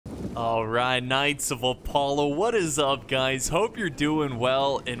All right, Knights of Apollo, what is up, guys? Hope you're doing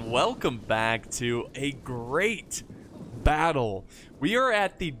well, and welcome back to a great battle. We are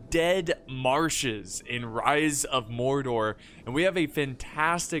at the Dead Marshes in Rise of Mordor, and we have a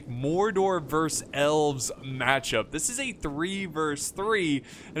fantastic Mordor versus Elves matchup. This is a 3 versus 3,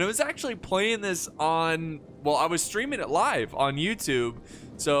 and I was actually playing this on, well, I was streaming it live on YouTube.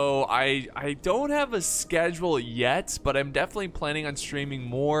 So I don't have a schedule yet, but I'm definitely planning on streaming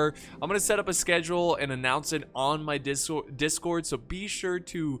more. I'm going to set up a schedule and announce it on my Discord, so be sure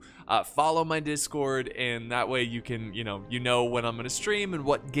to follow my Discord, and that way you can, you know when I'm going to stream and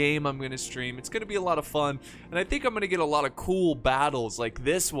what game I'm going to stream. It's going to be a lot of fun, and I think I'm going to get a lot of cool battles like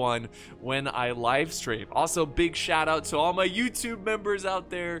this one when I live stream. Also, big shout out to all my YouTube members out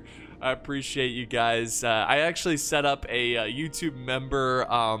there. I appreciate you guys. I actually set up a YouTube member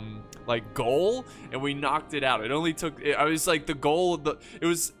like goal, and we knocked it out. It only took, I was like, the goal of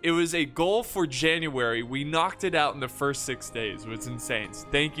it was a goal for January. We knocked it out in the first 6 days. It was insane. So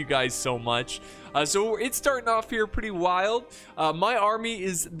thank you guys so much. So it's starting off here pretty wild. My army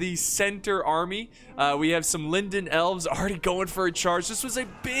is the center army. We have some Linden Elves already going for a charge. This was a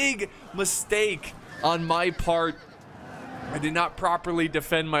big mistake on my part. I did not properly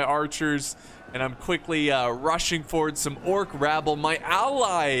defend my archers, and I'm quickly rushing forward some orc rabble. My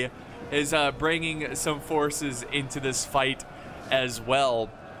ally is bringing some forces into this fight as well.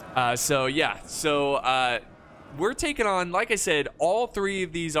 So we're taking on, like I said, all three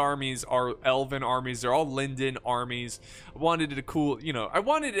of these armies are elven armies. They're all Linden armies. I wanted it cool, I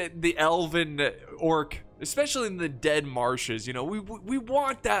wanted the elven orc, especially in the Dead Marshes. We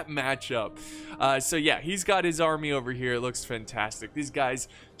want that matchup. So yeah, he's got his army over here. It looks fantastic. These guys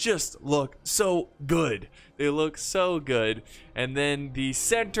just look so good. They look so good. And then the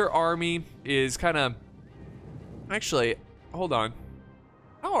center army is kind of, actually, hold on.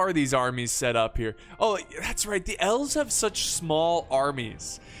 How are these armies set up here? Oh, that's right. The elves have such small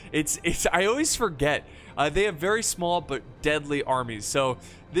armies. I always forget. They have very small but deadly armies. So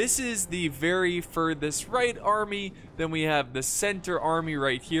this is the very furthest right army. Then we have the center army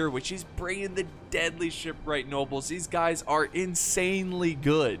right here, which is bringing the deadly shipwright nobles. These guys are insanely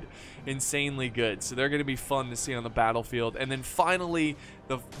good. Insanely good. So they're going to be fun to see on the battlefield. And then finally,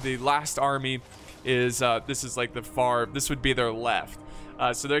 the last army is, this is like this would be their left.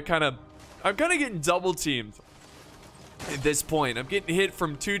 So they're I'm kind of getting double teamed at this point. I'm getting hit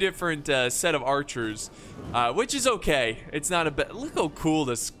from two different set of archers, which is okay. It's not a bad. Look how cool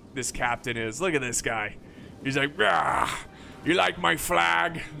this captain is. Look at this guy. He's like, "Rah, you like my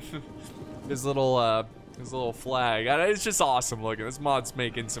flag?" his little flag. It's just awesome looking. This mod's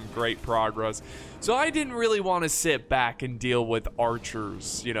making some great progress. So I didn't really want to sit back and deal with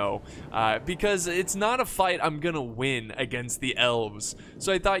archers, because it's not a fight I'm gonna win against the elves.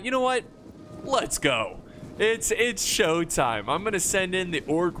 So I thought, you know what? Let's go. It's showtime. I'm gonna send in the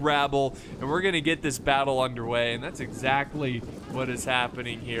orc rabble, and we're gonna get this battle underway. And that's exactly what is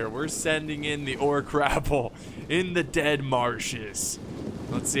happening here. We're sending in the orc rabble in the Dead Marshes.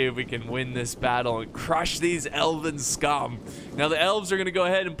 Let's see if we can win this battle and crush these elven scum. Now the elves are gonna go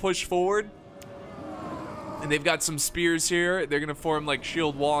ahead and push forward, and they've got some spears here. They're gonna form like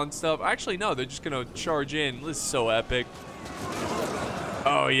shield wall and stuff. Actually, no, they're just gonna charge in. This is so epic.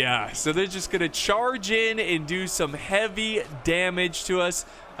 Oh yeah, so they're just gonna charge in and do some heavy damage to us.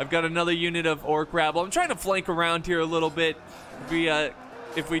 I've got another unit of orc rabble. I'm trying to flank around here a little bit.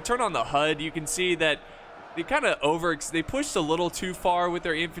 If we turn on the HUD, you can see that they they pushed a little too far with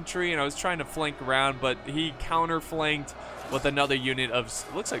their infantry, and I was trying to flank around, but he counter-flanked with another unit of,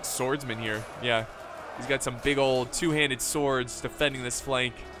 looks like swordsmen here. Yeah, he's got some big old two-handed swords defending this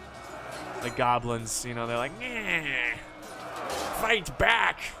flank. The goblins, they're like, nah, fight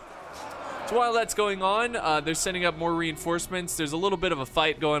back. So while that's going on, they're sending up more reinforcements. There's a little bit of a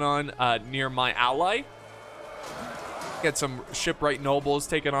fight going on near my ally. Got some shipwright nobles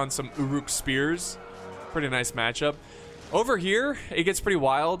taking on some Uruk spears. Pretty nice matchup. Over here, it gets pretty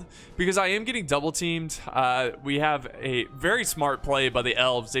wild because I am getting double teamed. We have a very smart play by the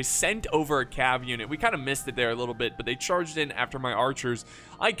elves. They sent over a cav unit. We kind of missed it there a little bit, but they charged in after my archers.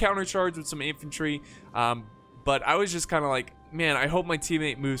 I countercharged with some infantry, but I was just kind of like, man, I hope my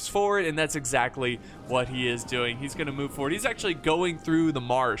teammate moves forward, and that's exactly what he is doing. He's going to move forward. He's actually going through the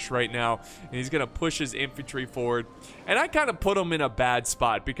marsh right now, and he's going to push his infantry forward. And I kind of put him in a bad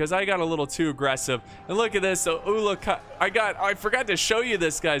spot because I got a little too aggressive. And look at this. So, look, I forgot to show you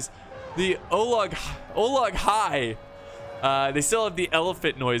this, guys. The Olag High. They still have the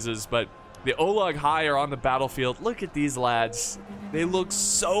elephant noises, but the Olag High are on the battlefield. Look at these lads. They look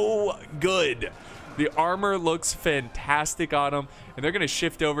so good. The armor looks fantastic on them, and they're going to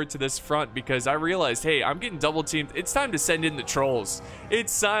shift over to this front because I realized, hey, I'm getting double teamed. It's time to send in the trolls.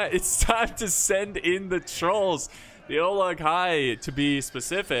 It's time to send in the trolls. The Olog High, to be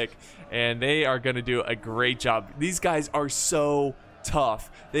specific, and they are going to do a great job. These guys are so tough.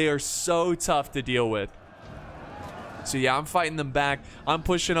 They are so tough to deal with. So yeah, I'm fighting them back. I'm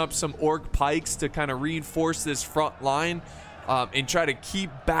pushing up some orc pikes to kind of reinforce this front line and try to keep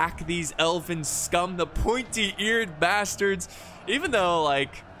back these elven scum, the pointy-eared bastards. Even though,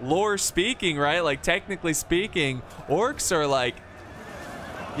 like, lore speaking, right, like technically speaking, orcs are like,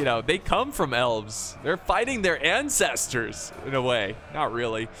 you know, they come from elves. They're fighting their ancestors in a way. Not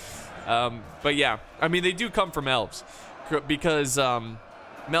really. But yeah, I mean, they do come from elves because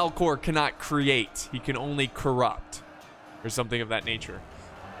Melkor cannot create. He can only corrupt or something of that nature.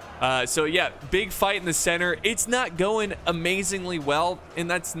 So yeah, big fight in the center. It's not going amazingly well, and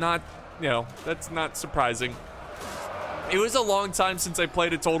that's not, you know, that's not surprising. It was a long time since I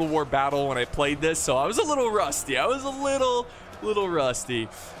played a Total War battle when I played this, so I was a little rusty. I was a little rusty,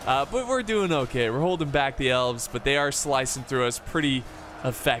 but we're doing okay. We're holding back the elves, but they are slicing through us pretty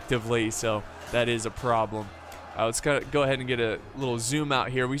effectively, so that is a problem. Let's go ahead and get a little zoom out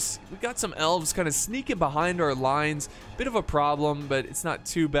here. We got some elves kind of sneaking behind our lines. Bit of a problem, but it's not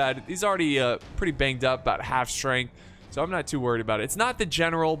too bad. He's already pretty banged up, about half strength, so I'm not too worried about it. It's not the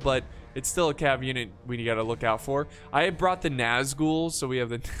general, but it's still a cav unit we got to look out for. I had brought the Nazgul, so we have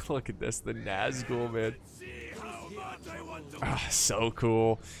the look at this, the Nazgul, man. Oh, so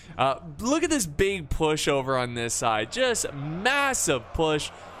cool. Look at this big push over on this side. Just massive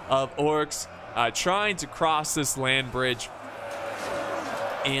push of orcs trying to cross this land bridge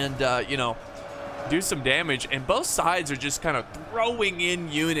and, you know, do some damage. And both sides are just kind of throwing in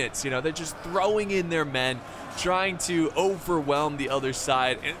units. You know, they're just throwing in their men, trying to overwhelm the other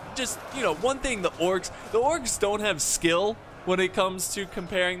side. And just, you know, one thing, the orcs don't have skill when it comes to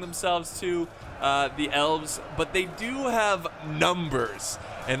comparing themselves to the elves, but they do have numbers,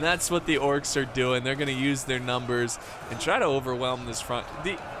 and that's what the orcs are doing. They're going to use their numbers and try to overwhelm this front.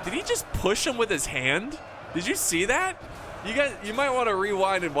 Did he just push him with his hand? Did you see that? You guys, you might want to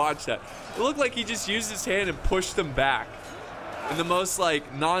rewind and watch that. It looked like he just used his hand and pushed them back in the most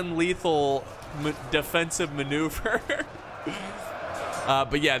like non-lethal defensive maneuver.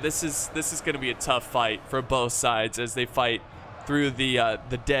 But yeah, this is going to be a tough fight for both sides as they fight through the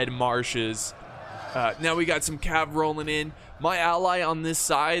dead marshes. Now we got some cav rolling in. My ally on this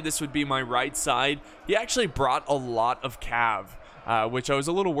side, this would be my right side, he actually brought a lot of cav, which I was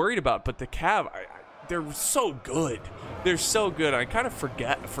a little worried about. But the cav, they're so good. They're so good. I kind of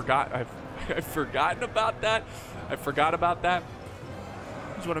I've forgotten about that. I forgot about that.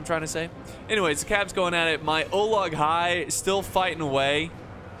 Is what I'm trying to say. Anyways, the cav's going at it. My Olog High still fighting away.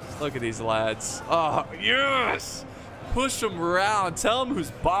 Look at these lads. Oh, yes! Push them around. Tell them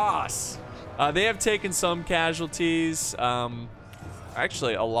who's boss. They have taken some casualties.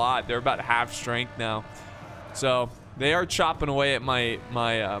 Actually, a lot. They're about half strength now. So they are chopping away at my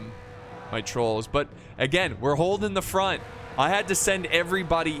trolls. But again, we're holding the front. I had to send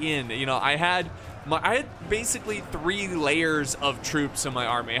everybody in. You know, I had basically 3 layers of troops in my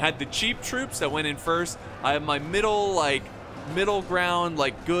army. I had the cheap troops that went in first. I have my middle ground,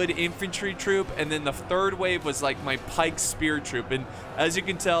 like good infantry troop, and then the third wave was like my pike spear troop. And as you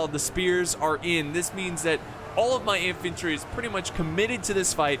can tell, the spears are in. This means that all of my infantry is pretty much committed to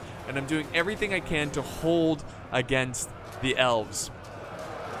this fight, and I'm doing everything I can to hold against the elves.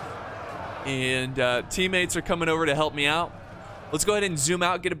 And teammates are coming over to help me out. Let's go ahead and zoom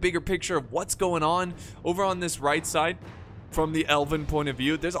out, get a bigger picture of what's going on over on this right side. From the elven point of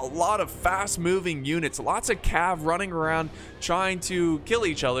view, there's a lot of fast-moving units, lots of cav running around trying to kill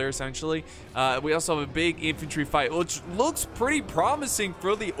each other, essentially. We also have a big infantry fight, which looks pretty promising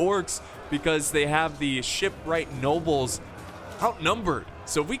for the orcs because they have the shipwright nobles outnumbered.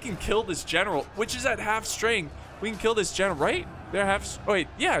 So if we can kill this general, which is at half strength, we can kill this general, right? They're half, oh wait,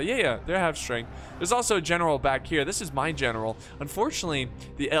 yeah, they're half strength. There's also a general back here. This is my general. Unfortunately,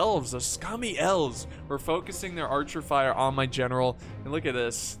 the elves, the scummy elves, were focusing their archer fire on my general. And look at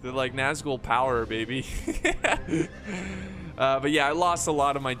this. They're like Nazgul power, baby. But yeah, I lost a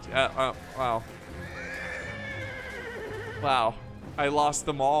lot of my, wow. Wow, I lost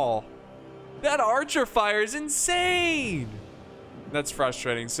them all. That archer fire is insane. That's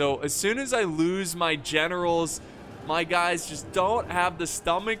frustrating. So as soon as I lose my generals, my guys just don't have the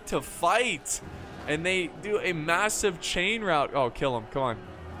stomach to fight. And they do a massive chain route. Oh, kill him. Come on.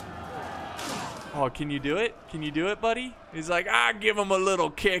 Oh, can you do it? Can you do it, buddy? He's like, I give him a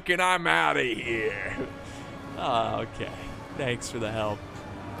little kick and I'm out of here. Oh, okay. Thanks for the help.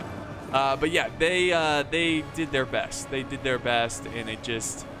 But yeah, they did their best. They did their best, and it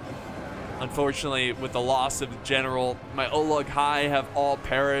just, unfortunately, with the loss of the general, my Olug High have all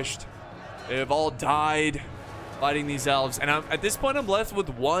perished. They have all died fighting these elves, and at this point I'm left with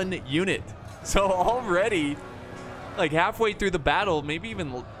 1 unit. So already, like halfway through the battle, maybe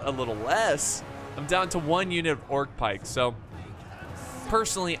even a little less, I'm down to 1 unit of orc pike. So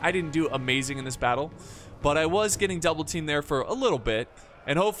personally, I didn't do amazing in this battle, but I was getting double teamed there for a little bit,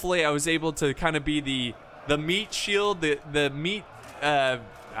 and hopefully I was able to kind of be the meat shield, the meat, I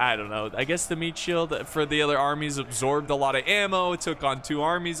don't know, I guess the meat shield for the other armies. Absorbed a lot of ammo, took on 2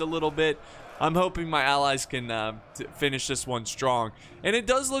 armies a little bit. I'm hoping my allies can finish this one strong. And it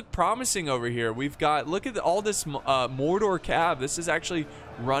does look promising over here. We've got, look at all this Mordor cav. This is actually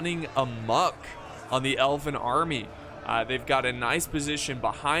running amok on the Elven army. They've got a nice position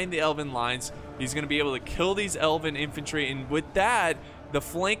behind the Elven lines. He's going to be able to kill these Elven infantry. And with that, the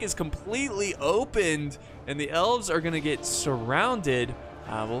flank is completely opened, and the Elves are going to get surrounded.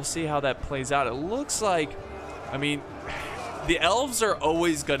 We'll see how that plays out. It looks like, I mean, the Elves are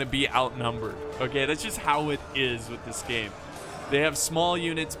always going to be outnumbered. Okay, that's just how it is with this game. They have small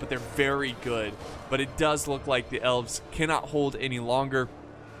units, but they're very good. But it does look like the Elves cannot hold any longer,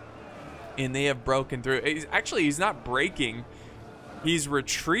 and they have broken through. He's not breaking. He's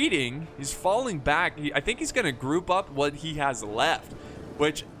retreating. He's falling back. I think he's going to group up what he has left,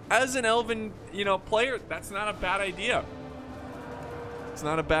 which, as an Elven, player, that's not a bad idea. It's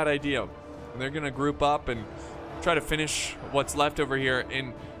not a bad idea. And they're going to group up and try to finish what's left over here.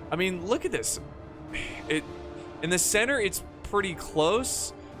 And I mean, look at this. In the center, it's pretty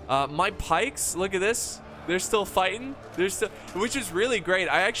close. My pikes, look at this. They're still fighting. Which is really great.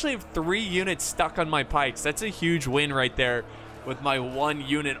 I actually have 3 units stuck on my pikes. That's a huge win right there with my 1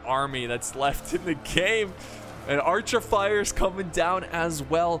 unit army that's left in the game. And Archer Fire's coming down as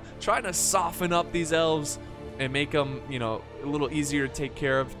well, trying to soften up these elves and make them, a little easier to take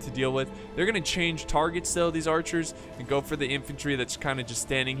care of, to deal with. They're going to change targets, though, these archers, and go for the infantry that's kind of just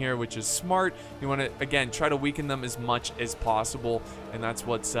standing here, which is smart. You want to, again, try to weaken them as much as possible, and that's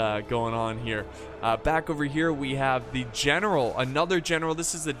what's going on here. Back over here, we have the general, another general.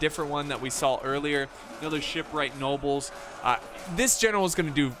 This is a different one that we saw earlier, another shipwright nobles. This general is going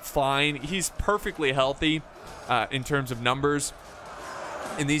to do fine. He's perfectly healthy in terms of numbers.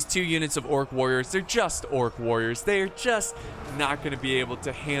 And these 2 units of orc warriors, they're just orc warriors. They're just not going to be able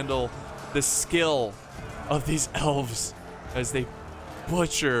to handle the skill of these elves as they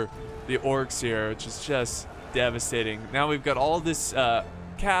butcher the orcs here, which is just devastating. Now we've got all this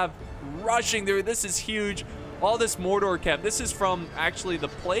cav rushing through. This is huge. All this Mordor cav. This is from actually the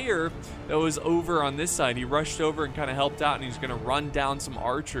player that was over on this side. He rushed over and kind of helped out, and he's going to run down some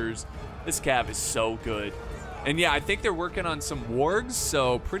archers. This cav is so good. And yeah, I think they're working on some wargs,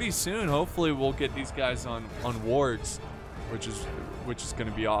 so pretty soon, hopefully, we'll get these guys on wargs, which is going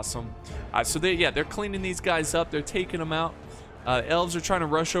to be awesome. So they're cleaning these guys up. They're taking them out. Elves are trying to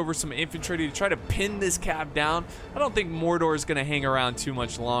rush over some infantry to try to pin this cav down. I don't think Mordor is going to hang around too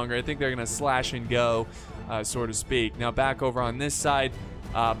much longer. I think they're going to slash and go, so to speak. Now back over on this side,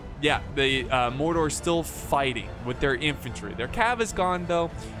 the Mordor is still fighting with their infantry. Their cav is gone, though.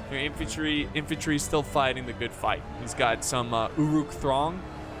 Their infantry is still fighting the good fight. He's got some Uruk Throng,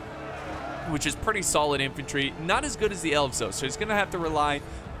 which is pretty solid infantry. Not as good as the Elves, though, so he's going to have to rely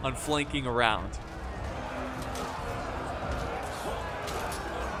on flanking around.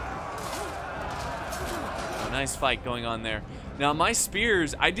 A nice fight going on there. Now, my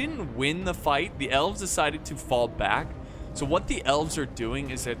spears, I didn't win the fight. The Elves decided to fall back. So what the Elves are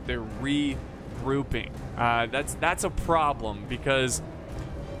doing is that they're regrouping. That's a problem, because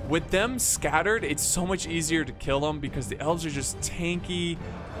with them scattered, it's so much easier to kill them because the Elves are just tanky.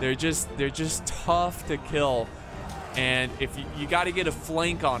 They're just tough to kill. And if you got to get a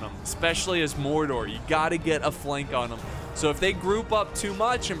flank on them, especially as Mordor, you got to get a flank on them. So if they group up too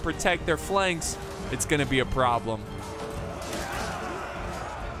much and protect their flanks, it's going to be a problem.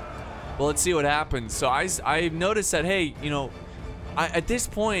 Well, let's see what happens. So I noticed that, hey, at this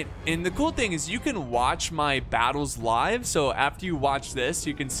point, and the cool thing is you can watch my battles live. So after you watch this,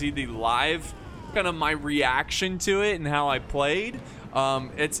 you can see the live, kind of my reaction to it and how I played.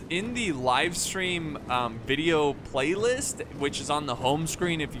 It's in the live stream video playlist, which is on the home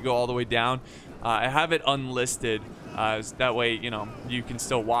screen if you go all the way down. I have it unlisted, that way, you can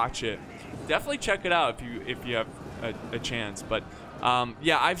still watch it. Definitely check it out if you have a chance. But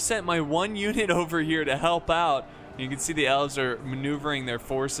yeah, I've sent my 1 unit over here to help out. You can see the Elves are maneuvering their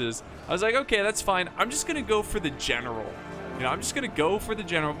forces. I was like, okay, that's fine. I'm just gonna go for the general. I'm just gonna go for the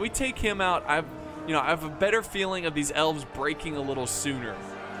general. If we take him out, I have a better feeling of these Elves breaking a little sooner.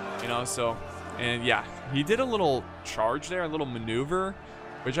 You know, so, and yeah, he did a little charge there, a little maneuver,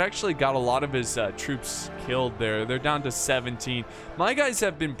 which actually got a lot of his troops killed there. They're down to 17. My guys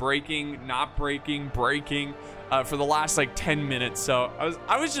have been breaking, not breaking, breaking for the last like 10 minutes. So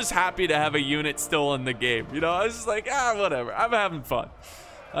I was just happy to have a unit still in the game. You know, I was just like, whatever. I'm having fun.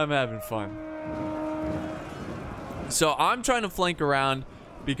 I'm having fun. So I'm trying to flank around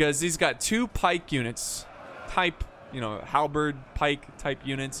because he's got 2 pike units, type, you know, halberd, pike type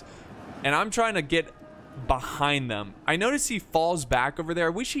units. And I'm trying to get behind them. I notice he falls back over there. I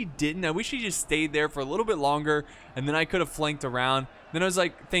wish he didn't. I wish he just stayed there for a little bit longer, and then I could have flanked around. Then I was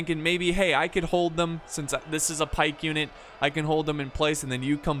like thinking maybe, hey, I could hold them since this is a pike unit. I can hold them in place, and then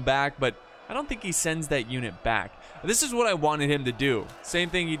you come back. But I don't think he sends that unit back. This is what I wanted him to do. Same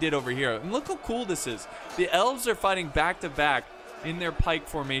thing he did over here. And look how cool this is. The elves are fighting back to back in their pike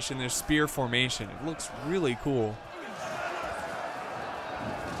formation, their spear formation. It looks really cool.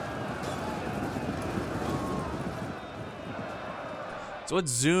 So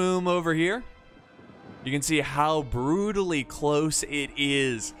let's zoom over here. You can see how brutally close it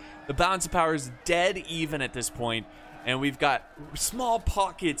is. The balance of power is dead even at this point, and we've got small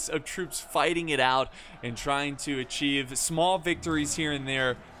pockets of troops fighting it out and trying to achieve small victories here and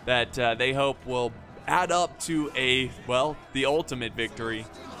there that they hope will add up to a, well, the ultimate victory.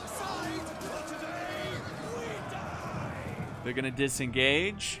 They're gonna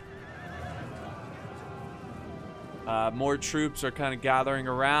disengage. More troops are kind of gathering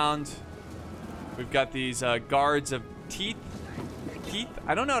around. We've got these guards of teeth.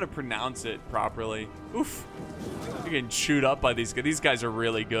 I don't know how to pronounce it properly. Oof. You're getting chewed up by these guys. These guys are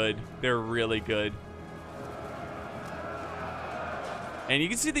really good. They're really good. And you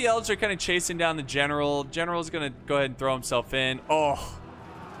can see the elves are kind of chasing down the general. General's going to go ahead and throw himself in. Oh,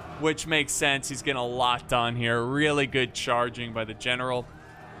 which makes sense. He's getting a lot done here. Really good charging by the general.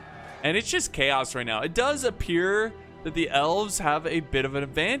 And it's just chaos right now. It does appear that the elves have a bit of an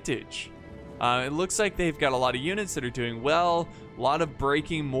advantage. It looks like they've got a lot of units that are doing well. A lot of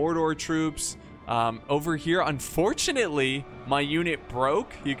breaking Mordor troops. Over here, unfortunately, my unit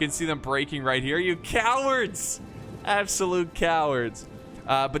broke. You can see them breaking right here. You cowards! Absolute cowards.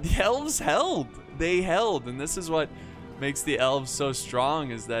 But the elves held. They held. And this is what makes the elves so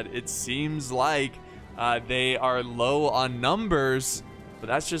strong, is that it seems like they are low on numbers, but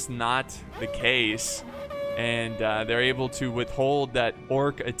that's just not the case. And they're able to withhold that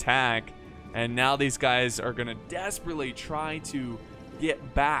orc attack. And now these guys are going to desperately try to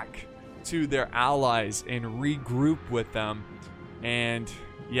get back to their allies and regroup with them. And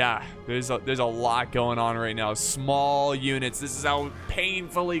yeah, there's a lot going on right now. Small units. This is how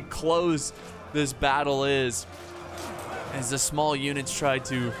painfully close this battle is, as the small units try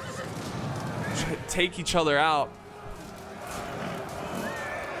to take each other out.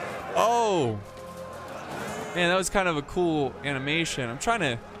 Oh man, that was kind of a cool animation. I'm trying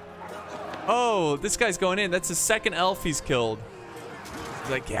to... Oh, this guy's going in. That's the second elf he's killed.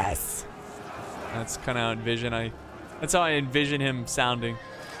 He's like, yes. That's kind of how that's how I envision him sounding.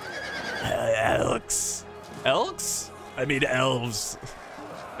 Elks. Elks? I mean elves.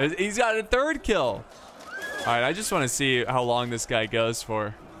 He's got a third kill. All right, I just want to see how long this guy goes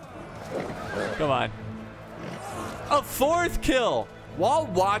for. Come on. A fourth kill while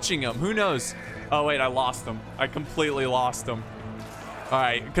watching him. Who knows? Oh wait, I lost him. I completely lost him. All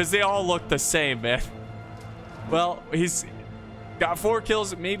right, because they all look the same, man. Well, he's got 4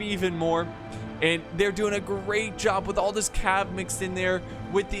 kills, maybe even more. And they're doing a great job with all this cav mixed in there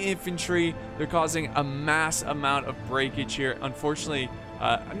with the infantry. They're causing a mass amount of breakage here. Unfortunately,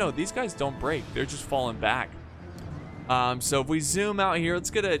 no, these guys don't break. They're just falling back. So if we zoom out here,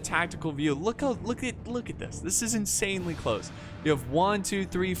 let's get a tactical view. Look at this. This is insanely close. You have 1, 2,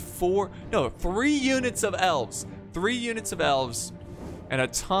 3, 4, no, 3 units of elves. 3 units of elves and a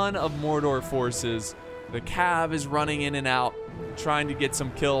ton of Mordor forces. The cav is running in and out, trying to get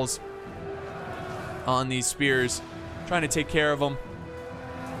some kills on these spears, trying to take care of them.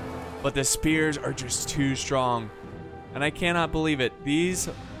 But the spears are just too strong. And I cannot believe it. These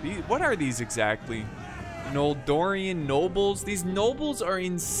what are these exactly? Noldorian nobles? These nobles are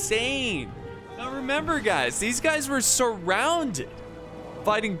insane. Now remember, guys, these guys were surrounded,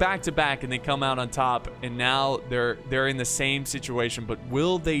 fighting back to back, and they come out on top, and now they're in the same situation. But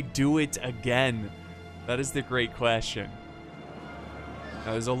will they do it again? That is the great question.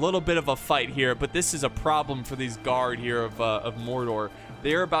 Now, there's a little bit of a fight here, but this is a problem for these guard here of Mordor.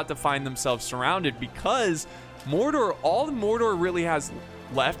 They're about to find themselves surrounded because Mordor, all Mordor really has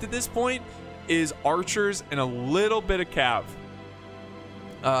left at this point is archers and a little bit of cav.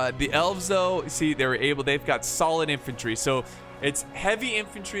 The elves, though, see, they've got solid infantry. So It's heavy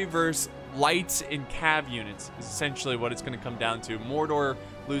infantry versus light and cav units is essentially what it's going to come down to. Mordor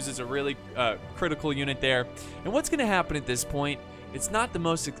loses a really critical unit there. And what's going to happen at this point, it's not the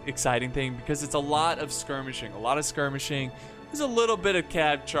most exciting thing because it's a lot of skirmishing. There's a little bit of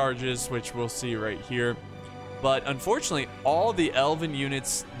cav charges, which we'll see right here. But unfortunately, all the elven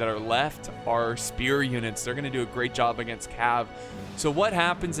units that are left are spear units. They're going to do a great job against cav. So what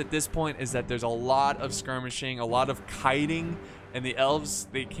happens at this point is that there's a lot of skirmishing, a lot of kiting, and the elves,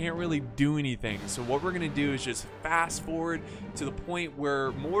 they can't really do anything. So what we're going to do is just fast forward to the point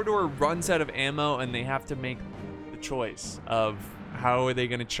where Mordor runs out of ammo and they have to make the choice of how are they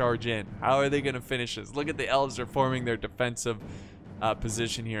going to charge in? How are they going to finish this? Look at the elves are forming their defensive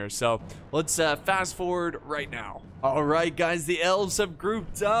position here. So let's fast forward right now. All right, guys, the elves have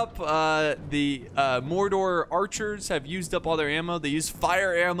grouped up. The Mordor archers have used up all their ammo. They used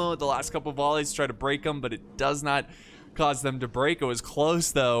fire ammo at the last couple volleys to try to break them, but it does not cause them to break. It was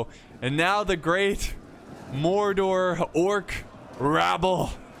close though. And now the great Mordor orc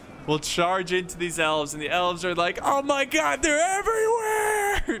rabble will charge into these elves, and the elves are like, oh my god, they're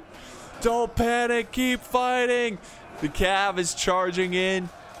everywhere. Don't panic, keep fighting. The cav is charging in,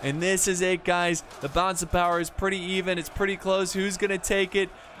 and this is it, guys. The balance of power is pretty even. It's pretty close. Who's gonna take it?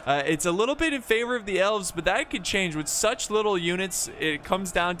 It's a little bit in favor of the elves, but that could change with such little units. It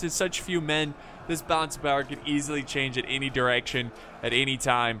comes down to such few men. This balance of power could easily change at any direction at any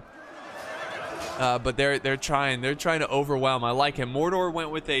time. But they're trying to overwhelm. I like him. Mordor went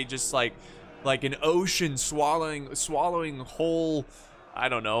with a just like an ocean swallowing whole, I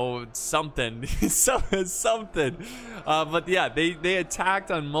don't know, something something. But yeah, they attacked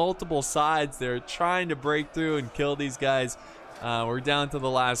on multiple sides. They're trying to break through and kill these guys. We're down to the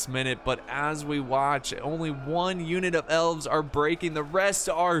last minute, but as we watch, only one unit of elves are breaking. The rest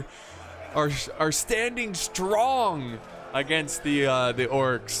are standing strong against the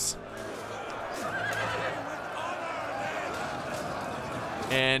orcs.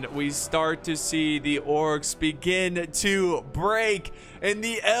 And we start to see the orcs begin to break, and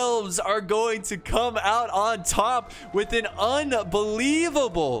the elves are going to come out on top with an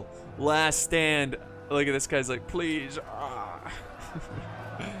unbelievable last stand. Look at this guy's like, please.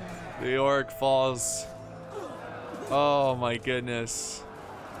 The orc falls. Oh my goodness.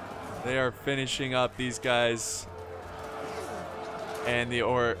 They are finishing up these guys. And the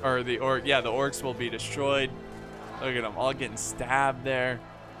orcs will be destroyed. Look at them all getting stabbed there,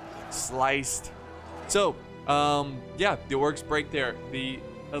 sliced. So, yeah, the orcs break there. The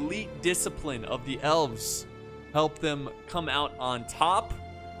elite discipline of the elves helped them come out on top.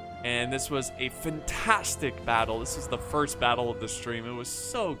 And this was a fantastic battle. This is the first battle of the stream. It was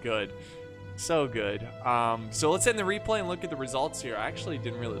so good. So good. So let's end the replay and look at the results here. I actually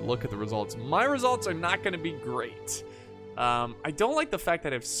didn't really look at the results. My results are not going to be great. I don't like the fact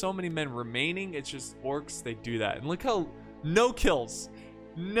that I have so many men remaining. It's just orcs, they do that. And look how no kills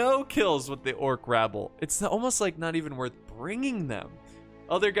with the orc rabble. It's almost like not even worth bringing them.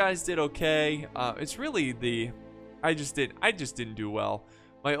 Other guys did okay. It's really I just didn't do well.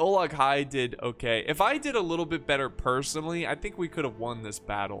 My Olag High did okay. If I did a little bit better personally, I think we could have won this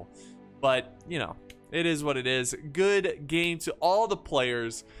battle. But, you know, it is what it is. Good game to all the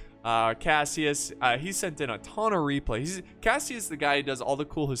players. Cassius, he sent in a ton of replays. Cassius, the guy who does all the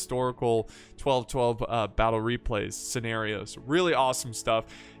cool historical 12-12 battle replays scenarios. Really awesome stuff.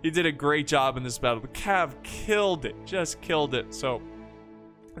 He did a great job in this battle. The Cav killed it, just killed it. So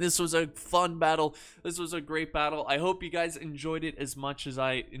this was a fun battle. This was a great battle. I hope you guys enjoyed it as much as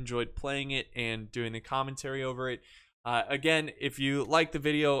I enjoyed playing it and doing the commentary over it. Again, if you like the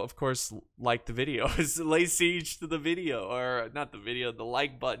video, of course, like the video. Lay siege to the video, or not the video, the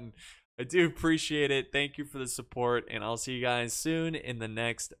like button. I do appreciate it. Thank you for the support, and I'll see you guys soon in the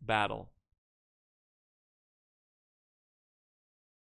next battle.